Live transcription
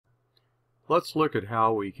Let's look at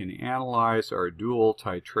how we can analyze our dual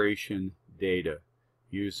titration data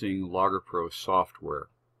using LagerPro software.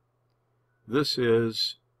 This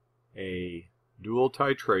is a dual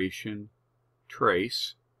titration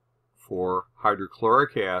trace for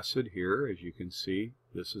hydrochloric acid. Here, as you can see,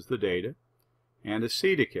 this is the data, and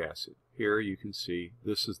acetic acid. Here you can see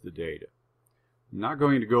this is the data. I'm not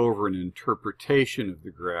going to go over an interpretation of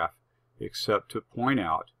the graph except to point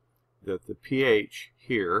out that the pH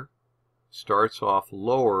here starts off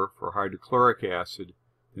lower for hydrochloric acid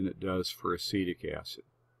than it does for acetic acid.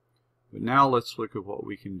 But now let's look at what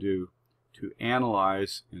we can do to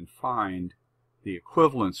analyze and find the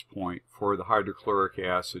equivalence point for the hydrochloric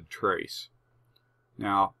acid trace.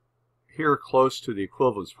 Now, here close to the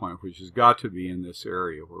equivalence point, which has got to be in this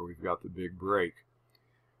area where we've got the big break,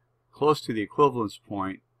 close to the equivalence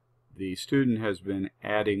point, the student has been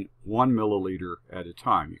adding 1 milliliter at a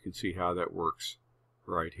time. You can see how that works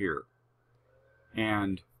right here.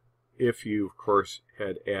 And if you, of course,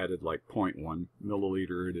 had added like 0.1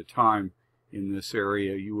 milliliter at a time in this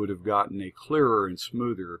area, you would have gotten a clearer and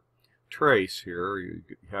smoother trace here. You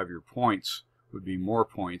have your points, would be more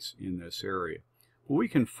points in this area. But we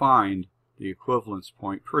can find the equivalence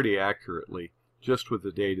point pretty accurately just with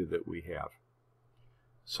the data that we have.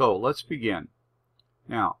 So let's begin.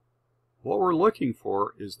 Now, what we're looking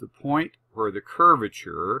for is the point where the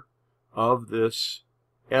curvature of this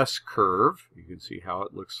S curve, you can see how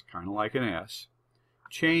it looks kind of like an S,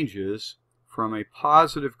 changes from a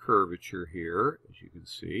positive curvature here, as you can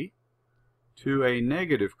see, to a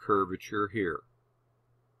negative curvature here.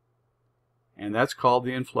 And that's called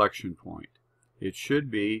the inflection point. It should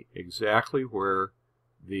be exactly where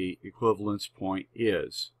the equivalence point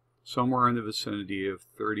is, somewhere in the vicinity of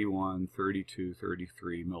 31, 32,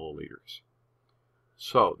 33 milliliters.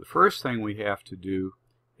 So the first thing we have to do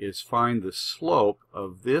is find the slope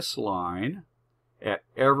of this line at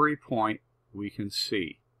every point we can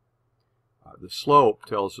see. The slope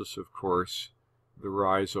tells us, of course, the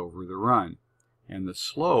rise over the run. And the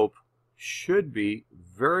slope should be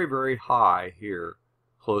very, very high here,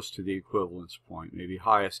 close to the equivalence point, maybe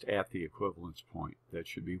highest at the equivalence point. That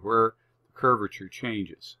should be where the curvature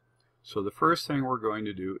changes. So the first thing we're going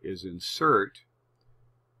to do is we're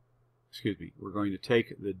going to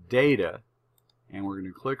take the data, and we're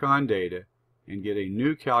going to click on data and get a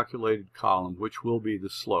new calculated column, which will be the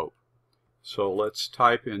slope. So let's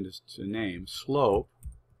type into name slope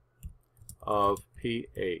of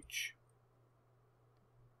pH.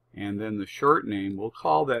 And then the short name, we'll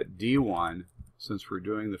call that D1 since we're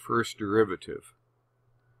doing the first derivative.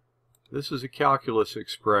 This is a calculus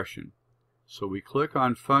expression. So we click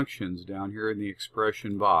on functions down here in the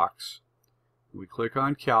expression box. We click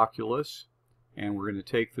on calculus, and we're going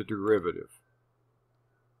to take the derivative.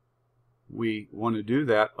 We want to do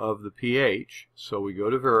that of the pH, so we go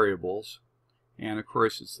to variables, and of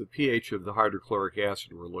course it's the pH of the hydrochloric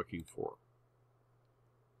acid we're looking for.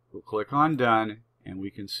 We'll click on done, and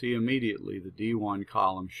we can see immediately the D1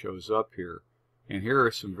 column shows up here, and here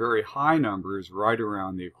are some very high numbers right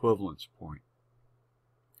around the equivalence point.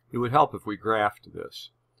 It would help if we graphed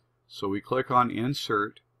this. So we click on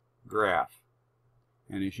insert graph,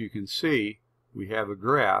 and as you can see, we have a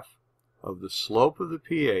graph of the slope of the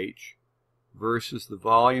pH versus the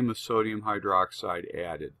volume of sodium hydroxide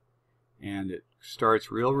added. And it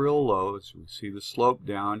starts real low, as we see the slope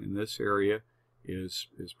down in this area is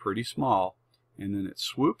pretty small, and then it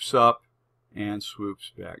swoops up and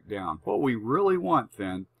swoops back down. What we really want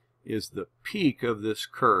then is the peak of this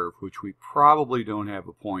curve, which we probably don't have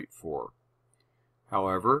a point for.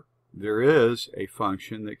 However, there is a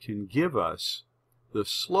function that can give us the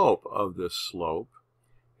slope of this slope,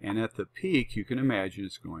 and at the peak you can imagine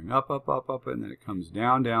it's going up, and then it comes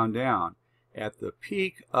down. At the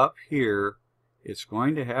peak up here, it's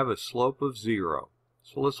going to have a slope of 0.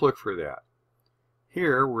 So let's look for that.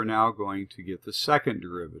 Here we're now going to get the second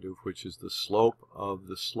derivative, which is the slope of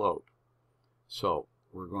the slope. So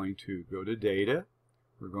we're going to go to data,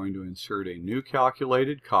 we're going to insert a new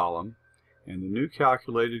calculated column, and the new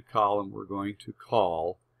calculated column we're going to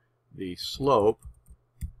call the slope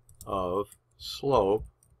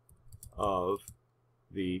of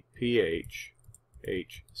the pH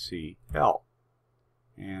HCl.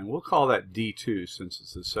 And we'll call that D2 since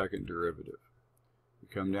it's the second derivative. We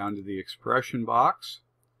come down to the expression box.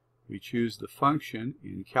 We choose the function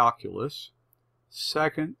in calculus,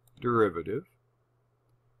 second derivative.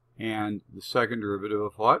 And the second derivative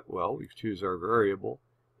of what? Well, we choose our variable.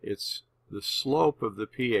 It's the slope of the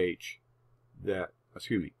pH that,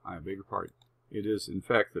 I beg your pardon. It is, in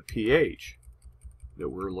fact, the pH that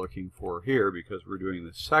we're looking for here because we're doing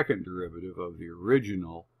the second derivative of the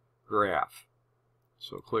original graph.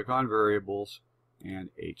 So click on Variables and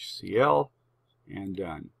HCl, and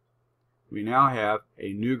done. We now have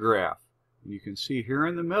a new graph. And you can see here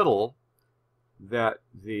in the middle that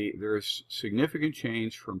there's significant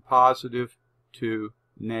change from positive to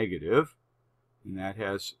negative, and that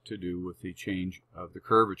has to do with the change of the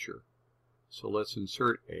curvature. So let's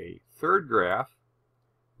insert a third graph,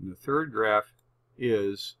 and the third graph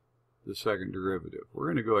is the second derivative. We're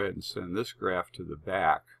going to go ahead and send this graph to the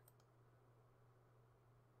back,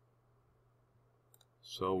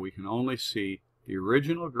 so we can only see the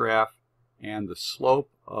original graph and the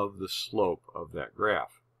slope of that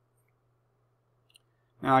graph.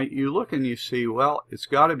 Now you look and you see, well, it's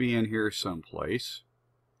got to be in here someplace.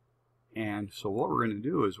 And so what we're going to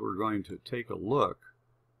do is we're going to take a look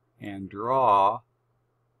and draw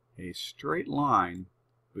a straight line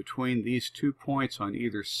between these 2 points on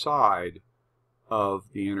either side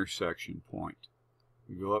of the intersection point.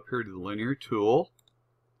 We go up here to the linear tool,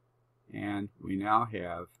 and we now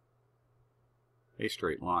have a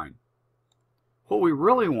straight line. What we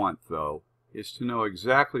really want, though, is to know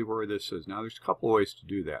exactly where this is. Now, there's a couple of ways to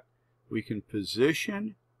do that. We can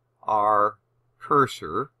position our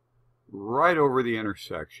cursor right over the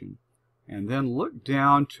intersection, and then look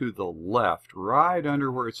down to the left, right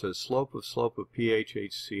under where it says slope of pH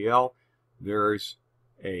HCl. There's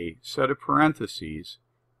a set of parentheses,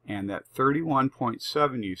 and that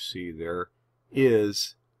 31.7 you see there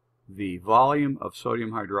is the volume of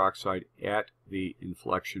sodium hydroxide at the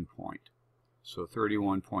inflection point. So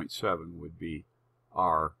 31.7 would be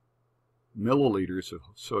our milliliters of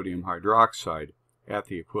sodium hydroxide at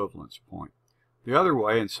the equivalence point. The other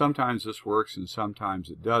way, and sometimes this works and sometimes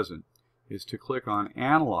it doesn't, is to click on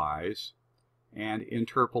Analyze and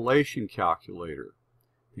Interpolation Calculator.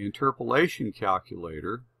 The interpolation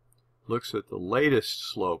calculator looks at the latest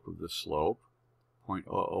slope of the slope,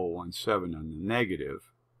 0.0017 on the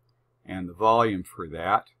negative, and the volume for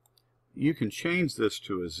that. You can change this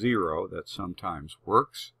to a 0, that sometimes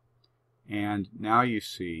works, and now you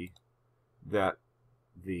see that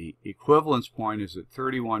the equivalence point is at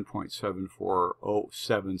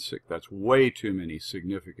 31.74076. That's way too many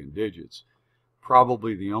significant digits.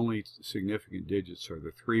 Probably the only significant digits are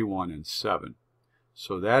the 3, 1, and 7.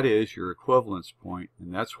 So that is your equivalence point,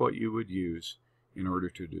 and that's what you would use in order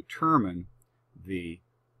to determine the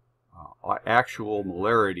actual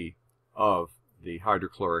molarity of the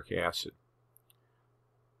hydrochloric acid.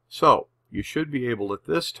 So you should be able at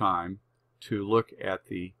this time to look at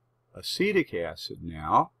the acetic acid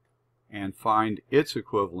now and find its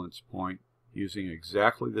equivalence point using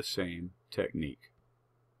exactly the same technique.